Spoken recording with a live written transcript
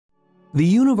The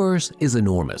universe is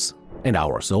enormous, and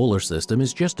our solar system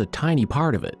is just a tiny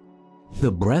part of it.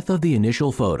 The breadth of the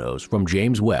initial photos from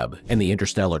James Webb and the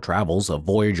interstellar travels of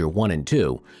Voyager 1 and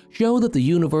 2 show that the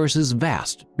universe is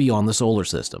vast beyond the solar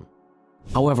system.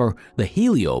 However, the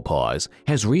heliopause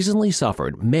has recently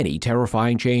suffered many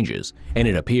terrifying changes, and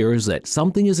it appears that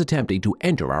something is attempting to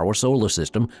enter our solar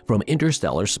system from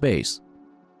interstellar space.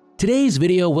 Today's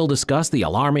video will discuss the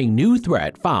alarming new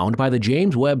threat found by the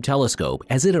James Webb Telescope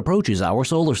as it approaches our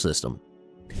solar system.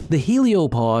 The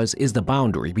heliopause is the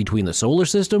boundary between the solar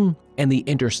system and the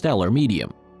interstellar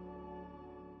medium.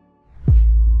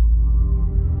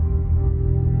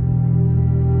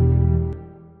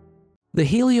 The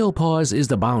heliopause is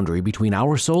the boundary between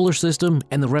our solar system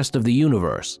and the rest of the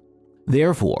universe.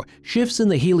 Therefore, shifts in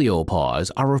the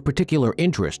heliopause are of particular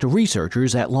interest to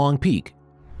researchers at Long Peak.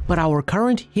 But our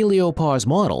current heliopause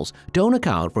models don't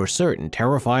account for certain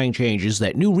terrifying changes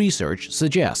that new research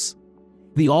suggests.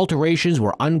 The alterations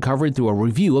were uncovered through a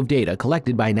review of data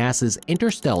collected by NASA's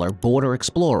Interstellar Border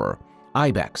Explorer,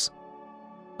 Ibex.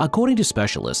 According to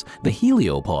specialists, the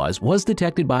heliopause was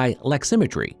detected by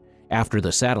leximetry after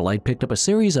the satellite picked up a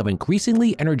series of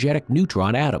increasingly energetic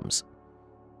neutron atoms.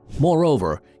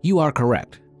 Moreover, you are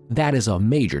correct, that is a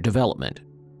major development.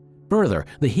 Further,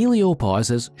 the heliopause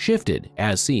has shifted,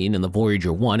 as seen in the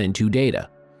Voyager 1 and 2 data.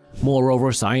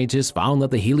 Moreover, scientists found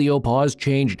that the heliopause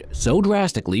changed so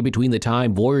drastically between the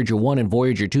time Voyager 1 and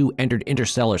Voyager 2 entered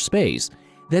interstellar space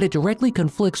that it directly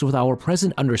conflicts with our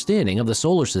present understanding of the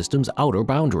solar system's outer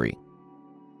boundary.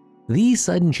 These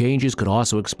sudden changes could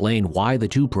also explain why the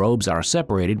two probes are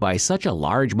separated by such a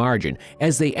large margin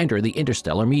as they enter the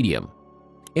interstellar medium.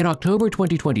 In October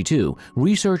 2022,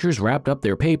 researchers wrapped up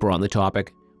their paper on the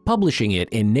topic, publishing it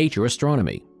in Nature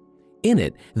Astronomy. In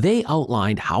it, they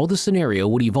outlined how the scenario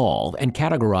would evolve and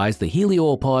categorized the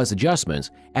heliopause adjustments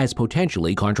as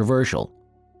potentially controversial.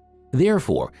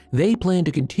 Therefore, they plan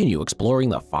to continue exploring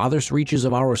the farthest reaches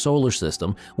of our solar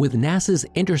system with NASA's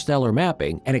Interstellar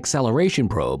Mapping and Acceleration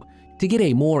Probe to get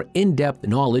a more in-depth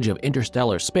knowledge of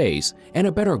interstellar space and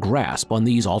a better grasp on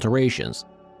these alterations.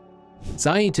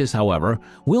 Scientists, however,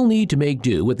 will need to make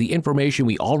do with the information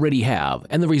we already have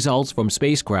and the results from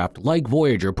spacecraft like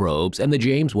Voyager probes and the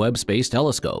James Webb Space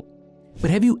Telescope. But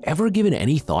have you ever given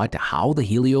any thought to how the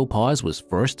heliopause was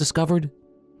first discovered?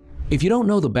 If you don't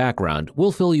know the background,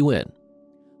 we'll fill you in.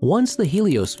 Once the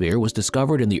heliosphere was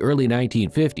discovered in the early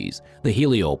 1950s, the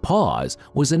heliopause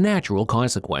was a natural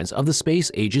consequence of the space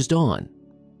age's dawn.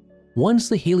 Once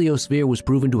the heliosphere was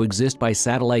proven to exist by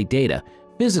satellite data,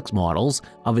 physics models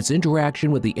of its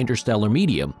interaction with the interstellar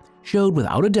medium showed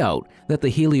without a doubt that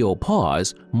the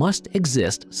heliopause must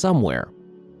exist somewhere.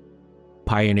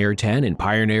 Pioneer 10 and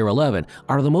Pioneer 11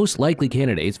 are the most likely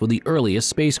candidates for the earliest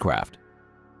spacecraft.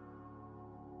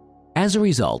 As a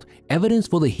result, evidence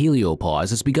for the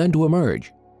heliopause has begun to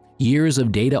emerge. Years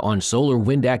of data on solar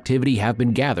wind activity have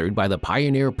been gathered by the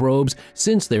Pioneer probes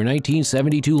since their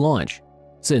 1972 launch.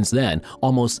 Since then,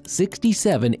 almost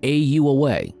 67 AU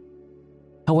away.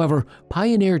 However,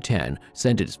 Pioneer 10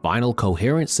 sent its final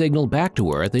coherent signal back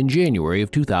to Earth in January of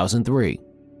 2003.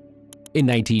 In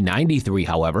 1993,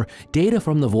 however, data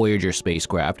from the Voyager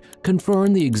spacecraft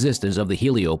confirmed the existence of the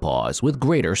heliopause with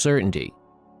greater certainty.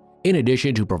 In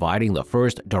addition to providing the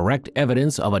first direct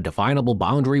evidence of a definable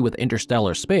boundary with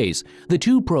interstellar space, the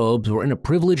two probes were in a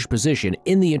privileged position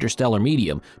in the interstellar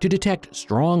medium to detect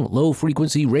strong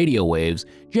low-frequency radio waves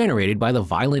generated by the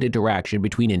violent interaction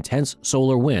between intense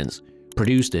solar winds,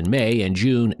 produced in May and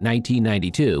June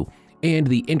 1992, and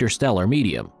the interstellar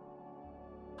medium.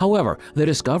 However, the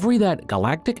discovery that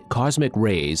galactic cosmic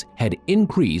rays had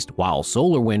increased while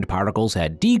solar wind particles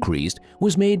had decreased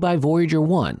was made by Voyager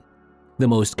 1. The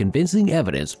most convincing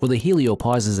evidence for the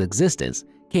heliopause's existence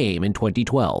came in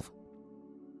 2012.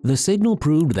 The signal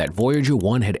proved that Voyager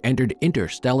 1 had entered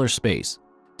interstellar space.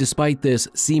 Despite this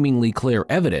seemingly clear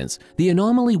evidence, the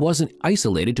anomaly wasn't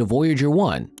isolated to Voyager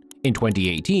 1. In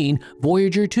 2018,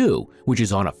 Voyager 2, which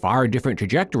is on a far different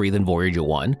trajectory than Voyager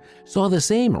 1, saw the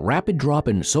same rapid drop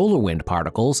in solar wind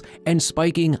particles and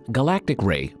spiking galactic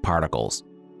ray particles.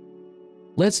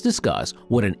 Let's discuss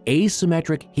what an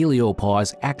asymmetric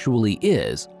heliopause actually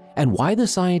is and why the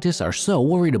scientists are so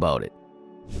worried about it.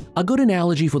 A good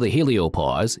analogy for the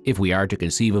heliopause, if we are to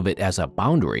conceive of it as a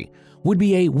boundary, would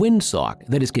be a windsock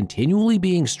that is continually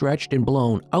being stretched and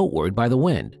blown outward by the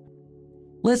wind.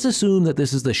 Let's assume that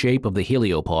this is the shape of the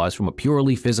heliopause from a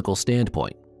purely physical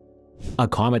standpoint. A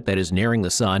comet that is nearing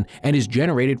the Sun and is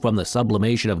generated from the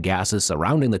sublimation of gases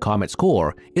surrounding the comet's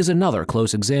core is another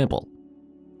close example.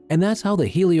 And that's how the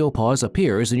heliopause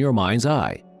appears in your mind's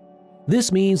eye.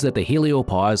 This means that the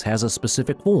heliopause has a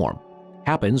specific form.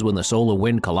 happens when the solar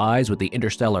wind collides with the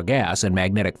interstellar gas and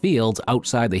magnetic fields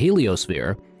outside the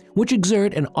heliosphere, which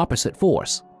exert an opposite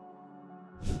force.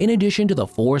 In addition to the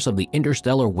force of the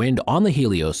interstellar wind on the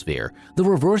heliosphere, the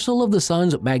reversal of the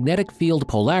Sun's magnetic field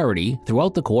polarity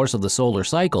throughout the course of the solar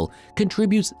cycle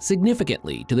contributes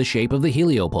significantly to the shape of the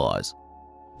heliopause.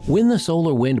 When the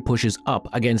solar wind pushes up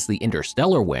against the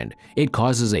interstellar wind, it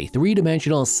causes a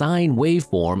three-dimensional sine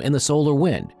waveform in the solar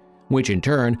wind, which in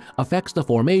turn affects the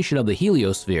formation of the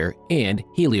heliosphere and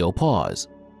heliopause.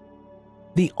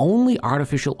 The only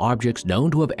artificial objects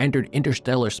known to have entered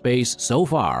interstellar space so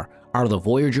far are the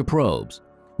Voyager probes,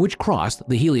 which crossed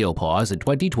the heliopause in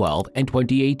 2012 and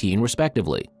 2018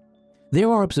 respectively.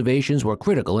 Their observations were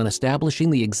critical in establishing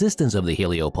the existence of the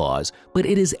heliopause, but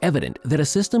it is evident that a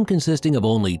system consisting of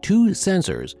only two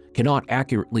sensors cannot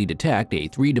accurately detect a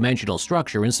three-dimensional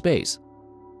structure in space.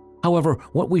 However,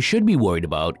 what we should be worried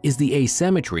about is the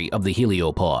asymmetry of the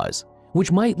heliopause,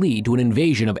 which might lead to an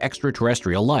invasion of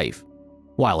extraterrestrial life.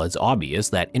 While it's obvious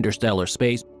that interstellar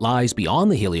space lies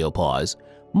beyond the heliopause,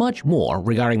 much more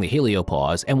regarding the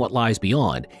heliopause and what lies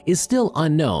beyond is still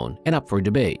unknown and up for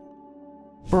debate.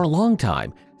 For a long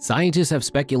time, scientists have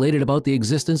speculated about the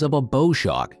existence of a bow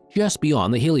shock just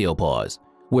beyond the heliopause,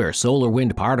 where solar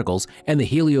wind particles and the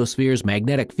heliosphere's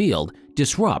magnetic field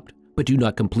disrupt but do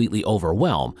not completely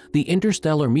overwhelm the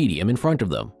interstellar medium in front of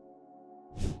them.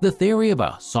 The theory of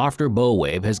a softer bow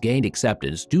wave has gained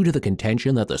acceptance due to the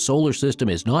contention that the solar system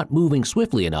is not moving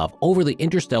swiftly enough over the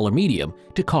interstellar medium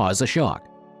to cause a shock.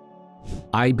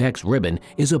 Ibex Ribbon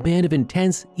is a band of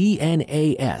intense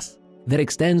ENAS that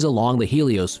extends along the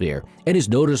heliosphere and is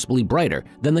noticeably brighter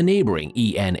than the neighboring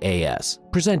ENAS,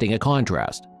 presenting a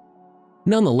contrast.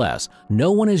 Nonetheless,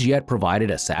 no one has yet provided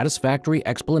a satisfactory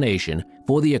explanation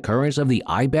for the occurrence of the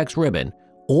Ibex Ribbon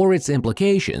or its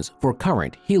implications for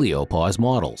current heliopause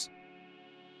models.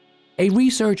 A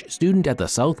research student at the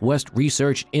Southwest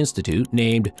Research Institute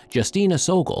named Justina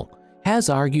Sokol has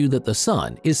argued that the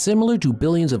Sun is similar to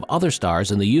billions of other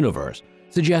stars in the universe,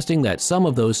 suggesting that some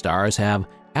of those stars have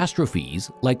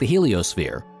atrophies like the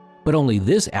heliosphere, but only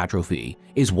this atrophy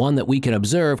is one that we can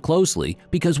observe closely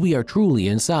because we are truly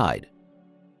inside.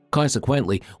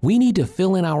 Consequently, we need to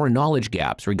fill in our knowledge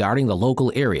gaps regarding the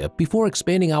local area before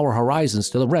expanding our horizons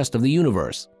to the rest of the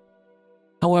universe.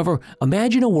 However,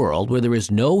 imagine a world where there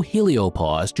is no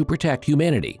heliopause to protect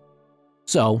humanity.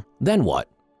 So, then what?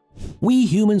 We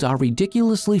humans are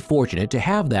ridiculously fortunate to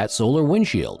have that solar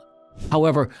windshield.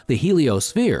 However, the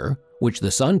heliosphere, which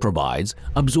the Sun provides,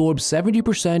 absorbs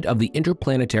 70% of the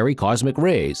interplanetary cosmic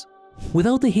rays.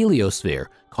 Without the heliosphere,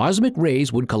 cosmic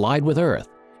rays would collide with Earth,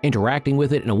 interacting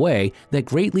with it in a way that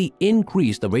greatly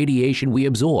increased the radiation we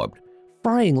absorbed,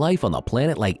 frying life on the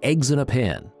planet like eggs in a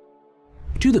pan.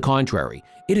 To the contrary,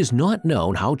 it is not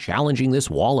known how challenging this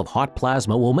wall of hot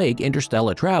plasma will make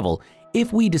interstellar travel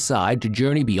if we decide to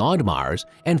journey beyond Mars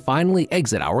and finally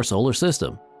exit our solar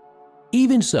system.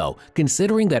 Even so,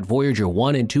 considering that Voyager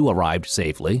 1 and 2 arrived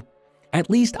safely, at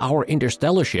least our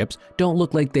interstellar ships don't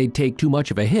look like they'd take too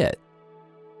much of a hit.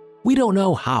 We don't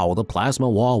know how the plasma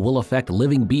wall will affect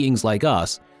living beings like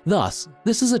us, thus,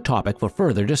 this is a topic for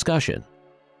further discussion.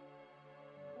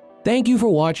 Thank you for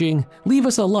watching, leave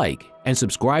us a like, and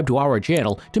subscribe to our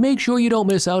channel to make sure you don't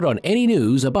miss out on any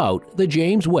news about the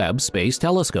James Webb Space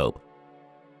Telescope.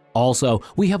 Also,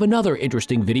 we have another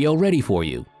interesting video ready for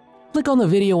you. Click on the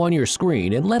video on your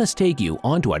screen and let us take you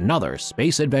onto another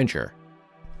space adventure.